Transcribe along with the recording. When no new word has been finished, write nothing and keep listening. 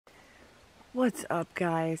What's up,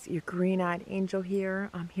 guys? Your green-eyed angel here.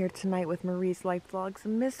 I'm here tonight with Marie's LifeVlogs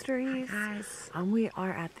and Mysteries. Hi, guys. We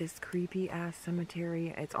are at this creepy-ass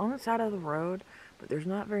cemetery. It's on the side of the road, but there's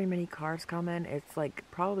not very many cars coming. It's like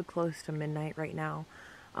probably close to midnight right now,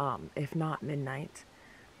 if not midnight.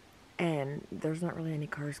 And there's not really any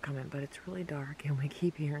cars coming, but it's really dark, and we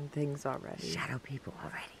keep hearing things already. Shadow people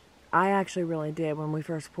already. I actually really did. When we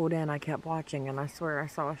first pulled in, I kept watching, and I swear I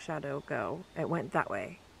saw a shadow go. It went that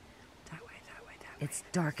way. It's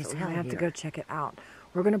dark as hell. I have to go check it out.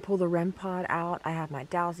 We're going to pull the Rempod out. I have my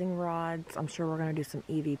dowsing rods. I'm sure we're going to do some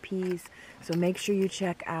EVPs. So make sure you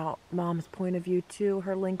check out Mom's point of view too.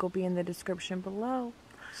 Her link will be in the description below.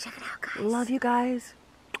 Check it out, guys. Love you guys.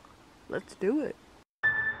 Let's do it.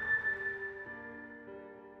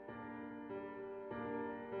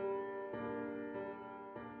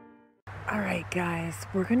 Alright guys,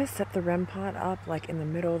 we're going to set the Rempod up like in the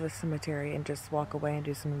middle of the cemetery and just walk away and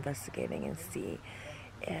do some investigating and see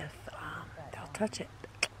if they'll touch it.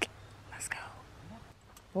 Let's go.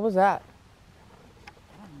 What was that?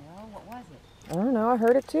 I don't know. What was it? I don't know. I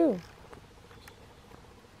heard it too.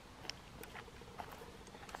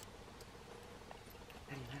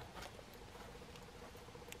 I don't know.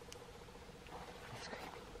 It's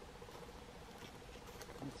creepy.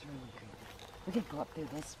 It's really creepy. We can go up through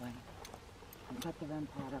this way and put the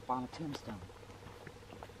Rempod up on a tombstone.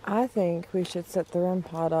 I think we should set the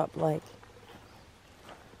Rempod up like...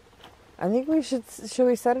 I think we should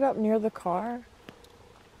we set it up near the car?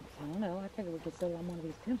 I don't know. I figured we could set it on one of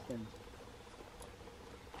these tombstones.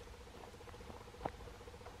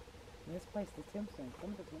 Let's place the tombstone.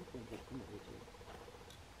 Some of the tombstones are pretty rigid.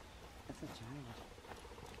 That's a giant.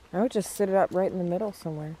 I would just sit it up right in the middle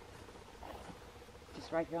somewhere. Just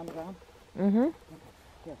right here on the ground? Mm-hmm. Okay,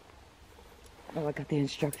 here. Oh, I got the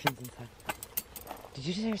instructions inside. Did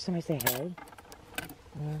you just hear somebody say hey? I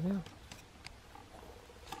don't know.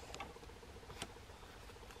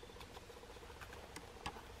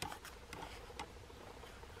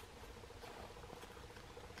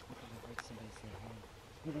 I heard somebody say hey.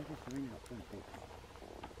 Hey, there's a sign out front there.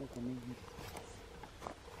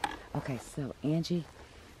 Okay, so Angie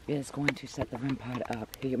is going to set the Rempod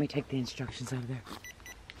up. Here, let me take the instructions over there.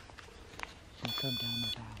 She'll come down the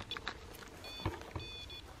valve.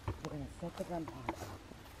 We're going to set the Rempod up.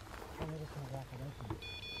 And we're just going to walk it open.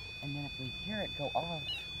 And then if we hear it go off,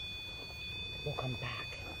 we'll come back.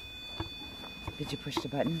 Did you push the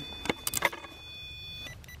button?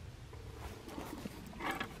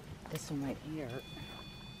 This one right here.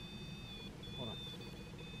 Hold on.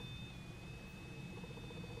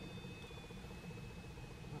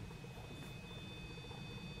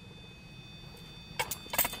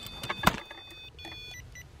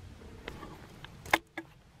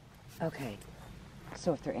 Okay,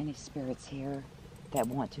 so if there are any spirits here that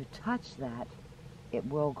want to touch that, it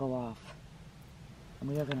will go off. And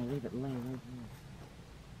we are going to leave it lay right here.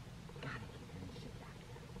 Gotta keep hearing shit back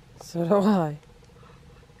there. So do I.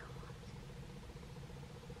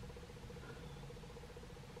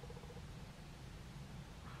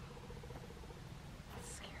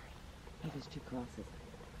 That's scary. Hey, there's two crosses.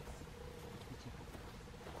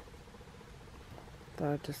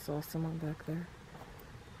 Thought I just saw someone back there.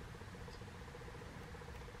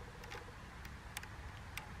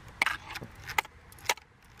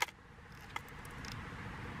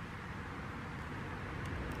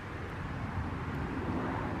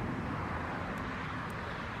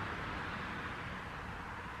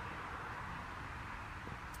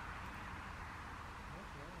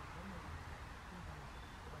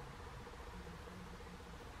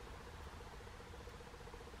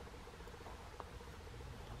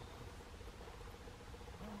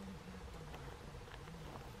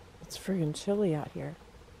 It's freaking chilly out here.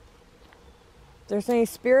 If there's any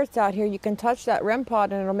spirits out here, you can touch that Rempod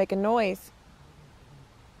and it'll make a noise.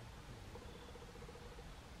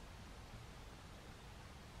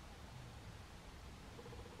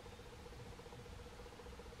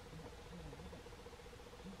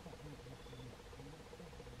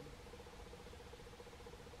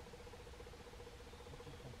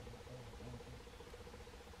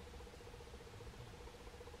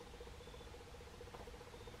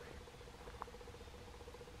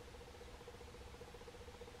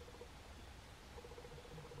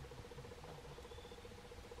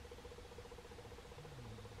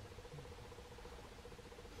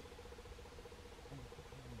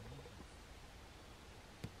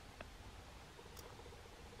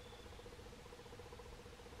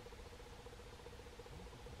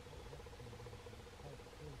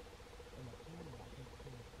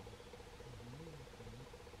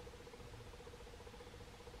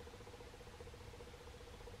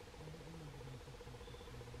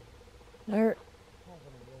 There.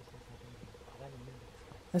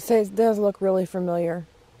 I say it does look really familiar,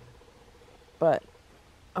 but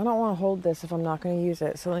I don't want to hold this if I'm not going to use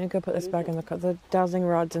it. So let me go put this back in the dowsing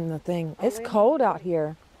rod's in the thing. It's cold out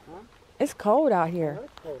here. Huh? It's cold out here.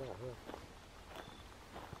 It's cold out here.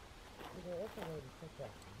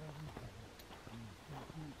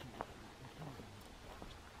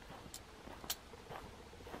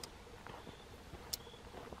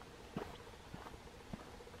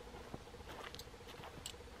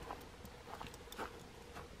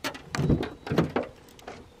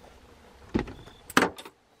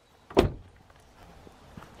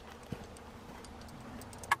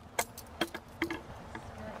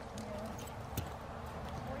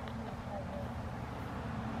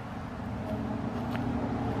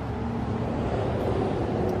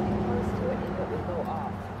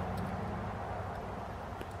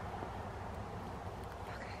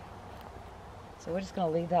 So we're just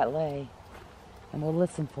going to leave that lay, and we'll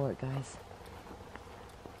listen for it, guys.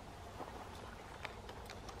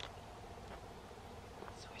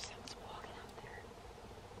 So it sounds walking out there.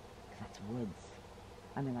 That's woods.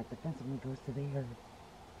 I mean, like the fence only goes to there.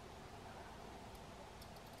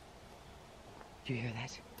 Do you hear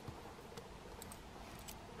that?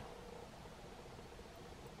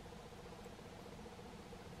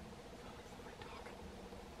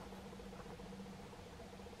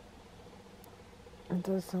 It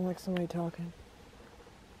does sound like somebody talking.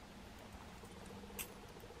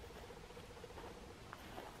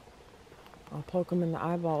 I'll poke him in the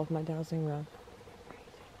eyeball with my dowsing rod.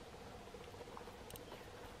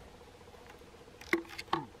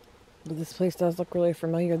 But this place does look really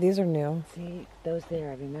familiar. These are new. See, those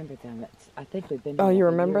there, I remember them. I think we've been Oh, here you like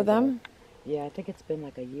a remember year them? ago. Yeah, I think it's been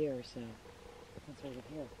like a year or so since we were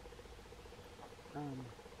here.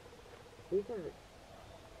 These are...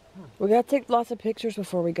 We gotta take lots of pictures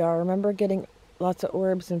before we go. I remember getting lots of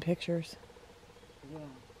orbs and pictures. Yeah.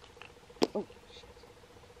 Oh, shit.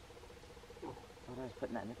 Oh, thought I was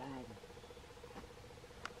putting that in the bag.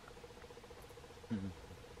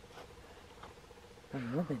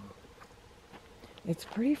 I'm living. It's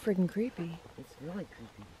pretty freaking creepy. It's really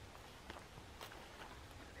creepy.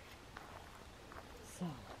 So,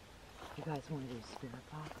 you guys want to do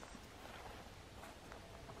spirit box?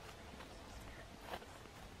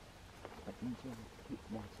 But need you to keep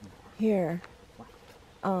watching. Here. What?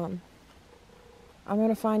 I'm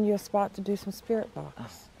gonna find you a spot to do some spirit box.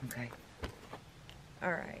 Oh, okay.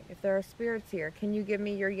 Alright, if there are spirits here, can you give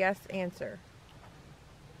me your yes answer?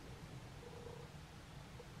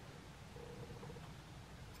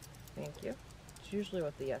 Thank you. It's usually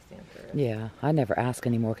what the yes answer is. Yeah, I never ask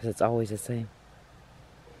anymore because it's always the same.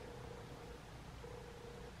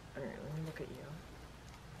 Alright, let me look at you.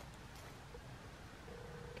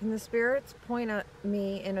 Can the spirits point at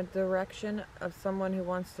me in a direction of someone who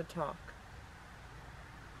wants to talk?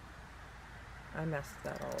 I messed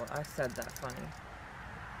that all up. I said that funny.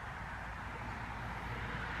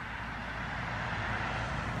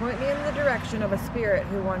 Point me in the direction of a spirit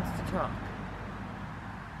who wants to talk.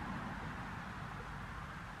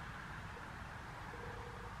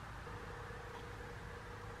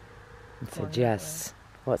 It said yes.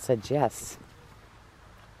 Well, it said yes.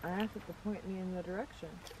 I asked it to point me in the direction.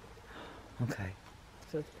 Okay.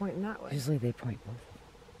 So it's pointing that way. Usually they point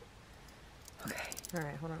both. Okay.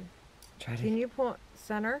 Alright, hold on. Try to... Can you point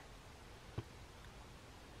center?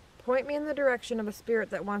 Point me in the direction of a spirit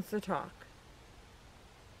that wants to talk.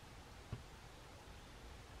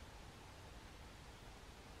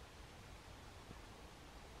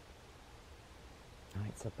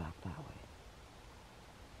 Alright, so back that way.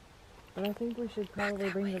 But I think we should probably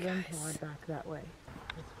bring the Rempod back that way.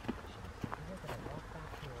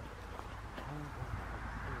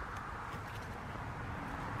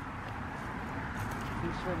 Be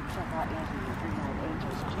sure to check out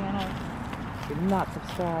Angel's channel. If you're not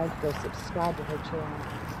subscribed, go subscribe to her channel.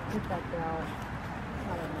 Hit that bell.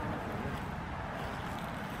 Tell her now.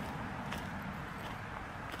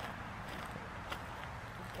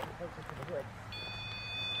 Let's get closer to the woods.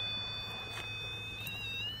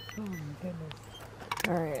 Oh my goodness.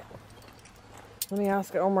 Alright. Let me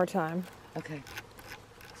ask it one more time. Okay.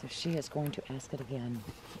 So she is going to ask it again.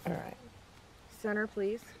 Alright. Center,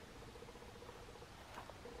 please.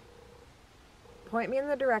 Point me in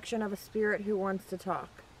the direction of a spirit who wants to talk.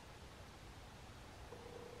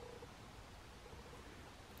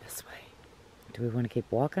 This way. Do we want to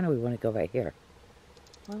keep walking or we want to go right here?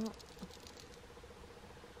 Well,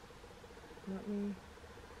 let me...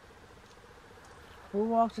 We'll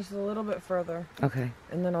walk just a little bit further. Okay.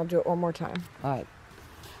 And then I'll do it one more time. All right.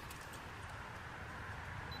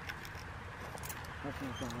 Okay,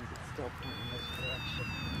 guys, it's still pointing this direction.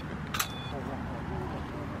 So what I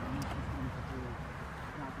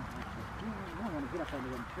really want to get up under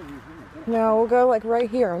them trees. No, we'll go like right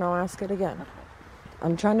here and I'll ask it again. Okay.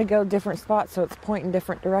 I'm trying to go different spots so it's pointing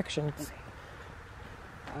different directions. Okay.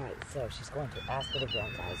 Alright, so she's going to ask it again,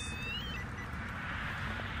 guys.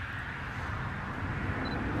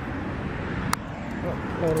 Oh,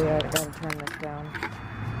 maybe I gotta turn this down.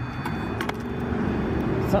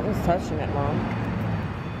 Something's touching it, Mom.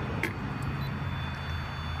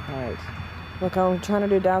 Alright. Look, I'm trying to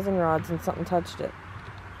do dowsing rods and something touched it.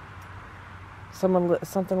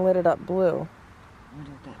 Something lit it up blue. I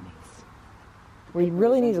wonder what that means. We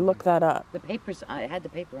really need to look that up. The paper's, I had the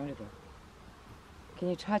paper under there. Can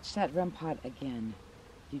you touch that Rempod again?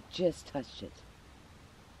 You just touched it.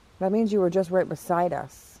 That means you were just right beside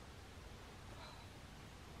us.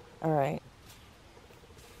 Alright.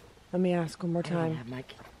 Let me ask one more time. I didn't have my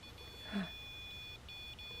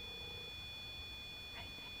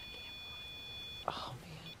Oh,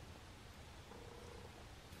 man.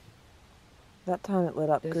 That time it lit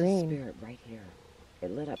up There's green. There's a spirit right here.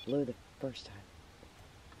 It lit up blue the first time.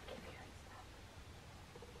 I keep hearing stuff.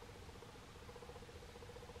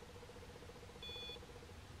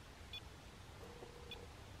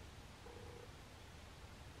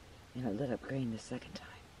 And it lit up green the second time.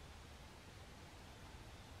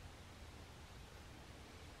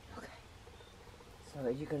 Okay. So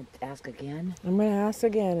are you going to ask again? I'm going to ask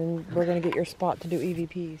again, and we're going to get your spot to do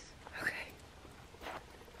EVPs. Okay.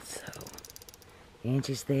 So,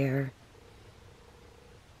 Angie's there.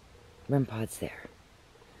 Rempod's there.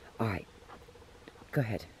 All right. Go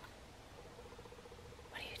ahead.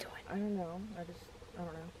 What are you doing? I don't know. I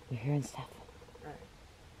don't know. You're hearing stuff. All right.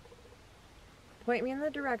 Point me in the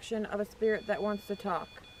direction of a spirit that wants to talk.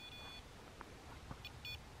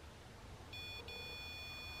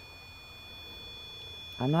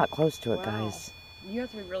 I'm not close to it, Wow. guys. You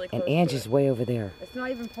have to be really close And to Angie's it. way over there. It's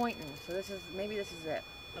not even pointing, so maybe this is it.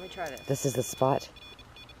 Let me try this. This is the spot.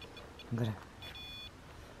 I'm gonna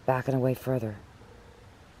back it away further.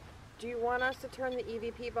 Do you want us to turn the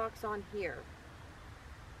EVP box on here?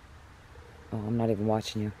 Oh, I'm not even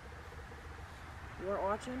watching you. You weren't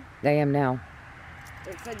watching? I am now.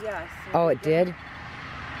 It said yes. Oh, it did?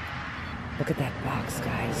 Look at that box, Do you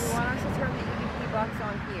guys. want us to turn the EVP box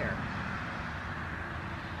on here?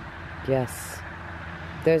 Yes.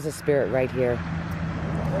 There's a spirit right here.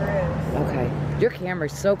 There is. Okay. Your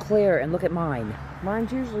camera's so clear, and look at mine.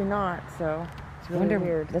 Mine's usually not, so it's really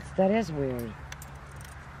weird. That is weird.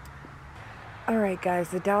 Alright guys,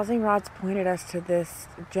 the dowsing rods pointed us to this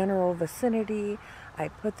general vicinity. I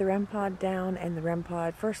put the Rempod down, and the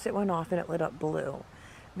Rempod, first it went off and it lit up blue.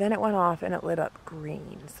 Then it went off and it lit up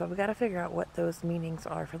green. So we got to figure out what those meanings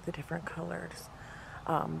are for the different colors.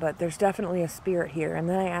 But there's definitely a spirit here. And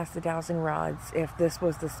then I asked the dowsing rods if this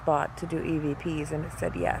was the spot to do EVPs, and it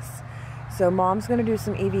said yes. So Mom's going to do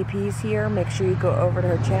some EVPs here. Make sure you go over to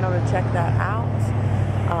her channel to check that out.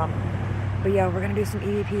 But yeah, we're going to do some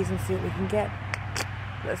EVPs and see what we can get.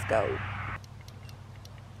 Let's go.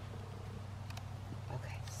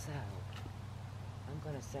 Okay, so I'm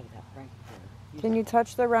going to set it up right here. Can you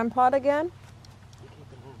touch the Rempod again? You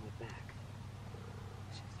keep an eye on my back.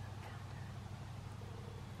 She's not down there.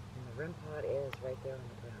 And the Rempod is right there on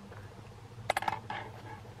the ground.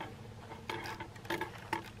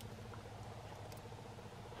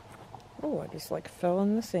 Oh, I just like fell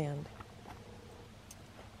in the sand.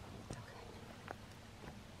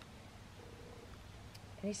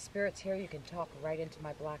 Any spirits here, you can talk right into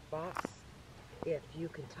my black box. If you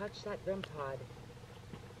can touch that Rempod,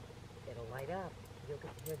 it'll light up. You'll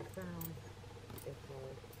get to hear the sound. It's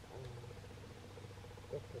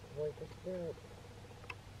a toy for spirits.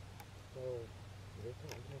 So, reach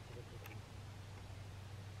out and touch it if you can.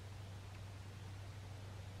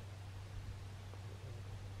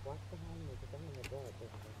 Watch behind me, because I'm in the dark.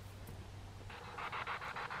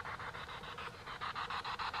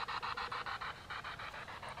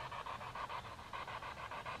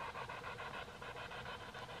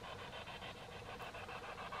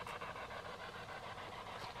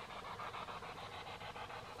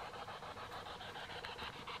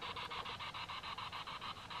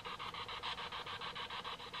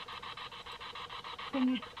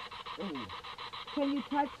 Can you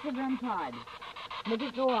touch the Rempod? Make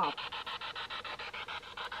it go off.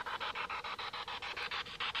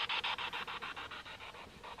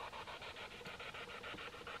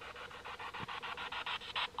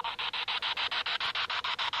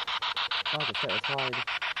 Oh, that was hard.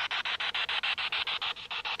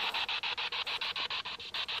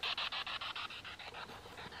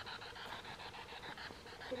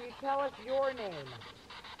 Can you tell us your name.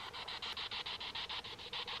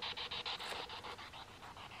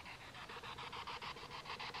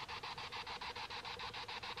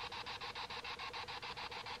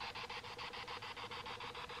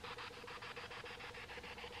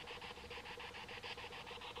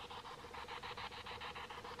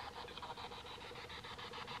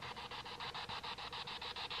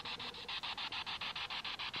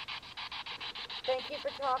 Thank you for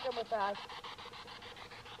talking with us.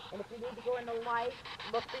 And if you need to go in the light,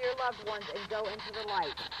 look for your loved ones and go into the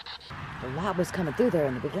light. A lot was coming through there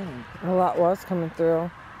in the beginning. A lot was coming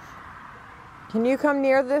through. Can you come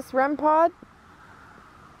near this Rempod?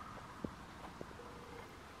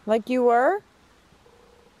 Like you were?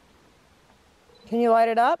 Can you light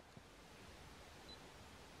it up?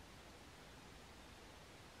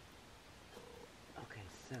 Okay,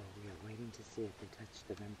 so we are waiting to see if they touch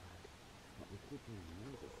the Rempod. But we keep hearing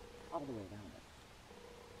noises all the way around us.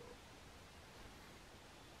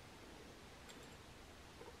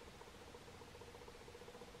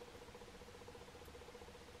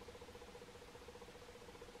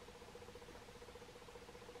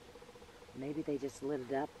 Maybe they just lit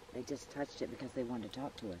it up. They just touched it because they wanted to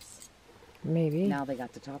talk to us. Maybe. Now they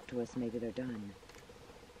got to talk to us. Maybe they're done.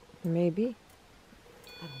 Maybe.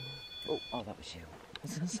 I don't know. Oh, that was you. I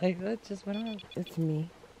was going to say, that just went off. It's me.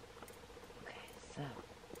 Okay, so.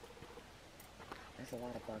 There's a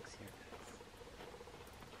lot of bugs here, guys.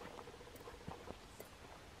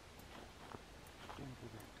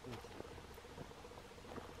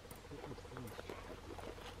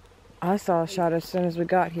 I saw a shot as soon as we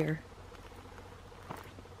got here.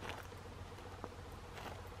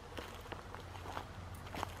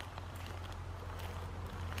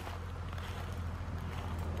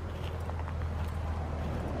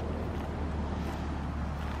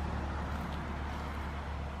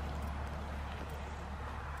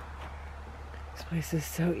 This place is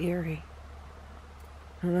so eerie.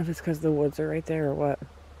 I don't know if it's because the woods are right there or what.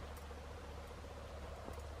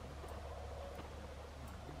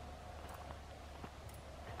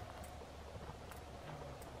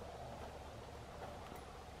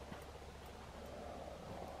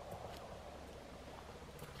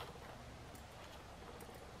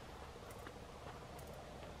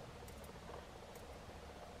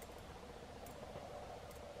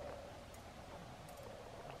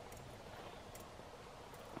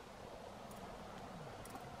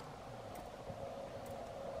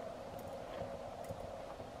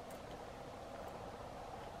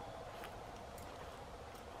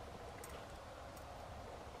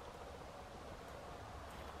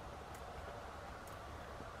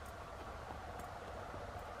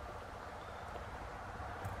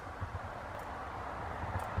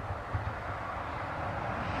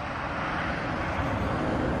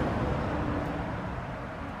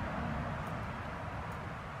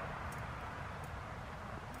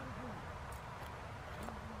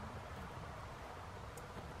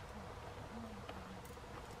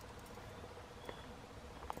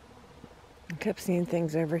 I kept seeing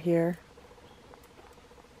things over here.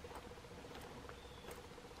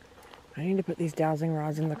 I need to put these dowsing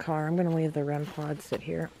rods in the car. I'm going to leave the Rempod sit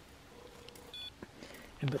here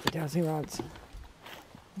and put the dowsing rods in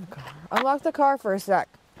the car. Unlock the car for a sec.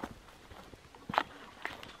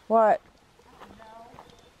 What?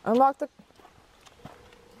 Unlock the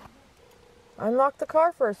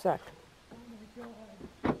car for a sec.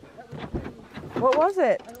 What was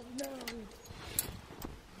it?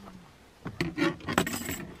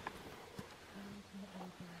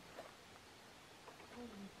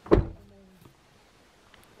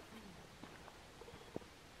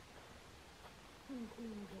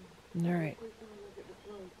 Alright.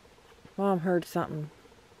 Mom heard something.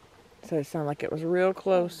 So it sounded like it was real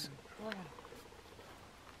close.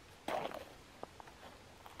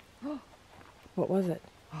 What was it?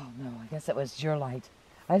 Oh no, I guess it was your light.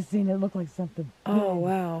 I seen it look like something. Oh,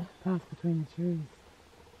 wow. Passed between the trees.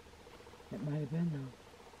 It might have been though.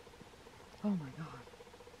 Oh my God.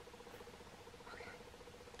 Okay.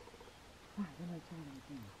 Alright, then I turn it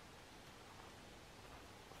again.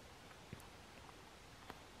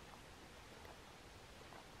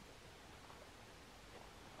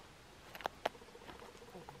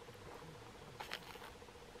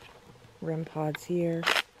 Rempod's here.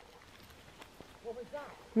 What was that?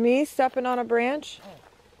 Me stepping on a branch?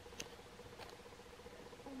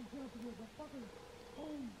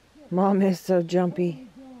 Mom is so jumpy.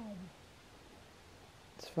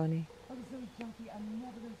 It's funny. I was so jumpy, I'm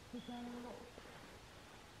never going to spit that out.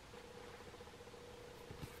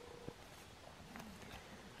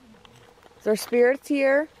 Is there spirits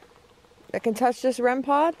here that can touch this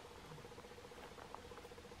Rempod?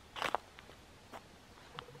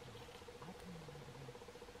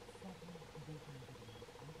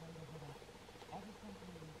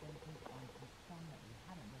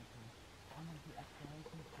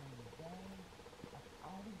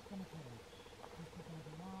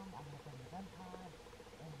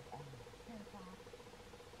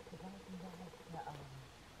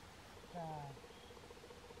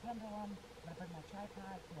 handle them. I'm going to bring my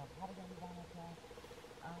tripod, so I'm probably going to be on myself.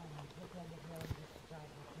 Look at the hill and just drive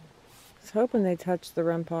with me. I was hoping they touched the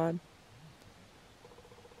REM pod.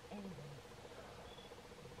 Anyway,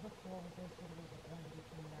 look forward to those videos are going to be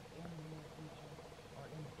coming up in the near future, or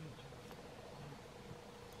in the future.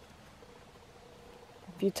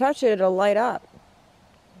 If you touch it, it'll light up.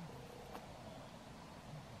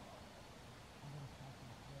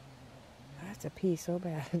 I have to pee so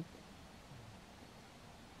bad.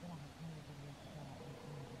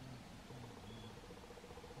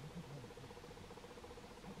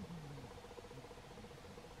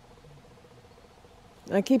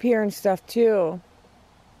 I keep hearing stuff too.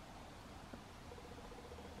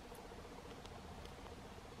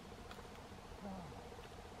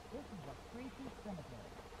 This is a creepy cemetery.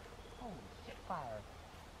 Holy shit fire.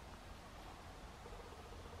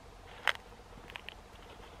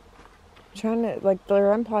 Trying to, like, the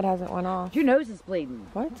REM pod hasn't went off. Your nose is bleeding.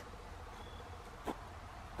 What?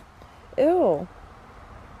 Ew.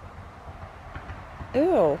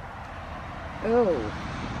 Ew. Oh.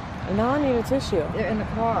 Now I need a tissue. They're in the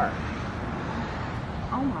car.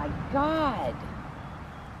 Oh my God.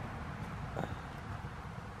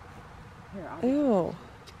 Here, Ew.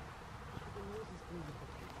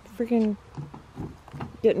 Freaking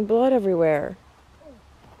getting blood everywhere.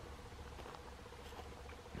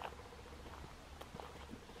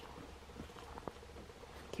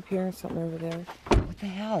 Keep hearing something over there. What the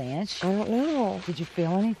hell, Ange? I don't know. Did you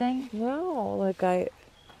feel anything? No, like I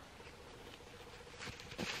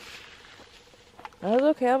was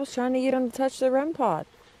okay. I was trying to get him to touch the REM pod.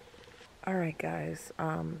 Alright guys,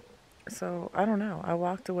 so I don't know. I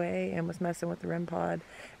walked away and was messing with the REM pod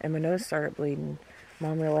and my nose started bleeding.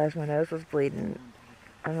 Mom realized my nose was bleeding.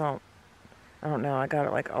 I don't know. I got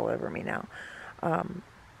it like all over me now.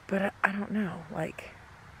 But I don't know. Like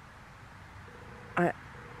I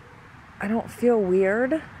don't feel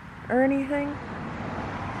weird or anything.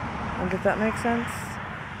 Does that make sense?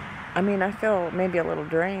 I mean, I feel maybe a little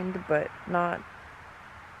drained, but not.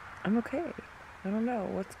 I'm okay. I don't know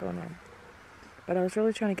what's going on. But I was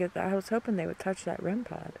really trying to get that. I was hoping they would touch that REM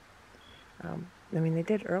pod. I mean, they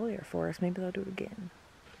did earlier for us. Maybe they'll do it again.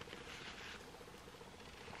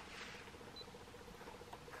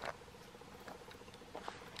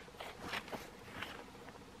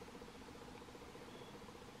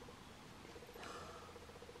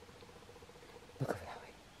 Look over that way.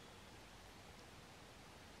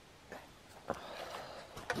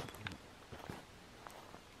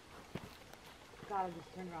 God, I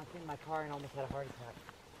just turned around in my car and almost had a heart attack.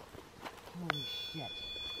 Holy shit.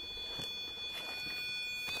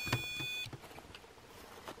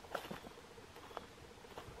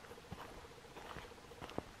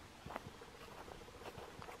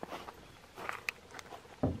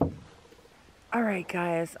 Alright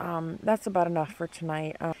guys, that's about enough for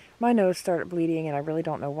tonight. My nose started bleeding and I really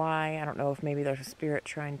don't know why. I don't know if maybe there's a spirit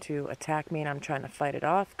trying to attack me and I'm trying to fight it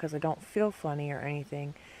off because I don't feel funny or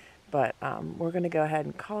anything. But we're going to go ahead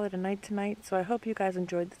and call it a night tonight. So I hope you guys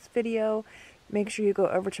enjoyed this video. Make sure you go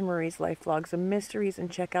over to Marie's LifeVlogs and Mysteries and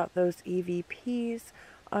check out those EVPs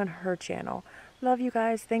on her channel. Love you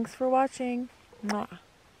guys. Thanks for watching. Mwah.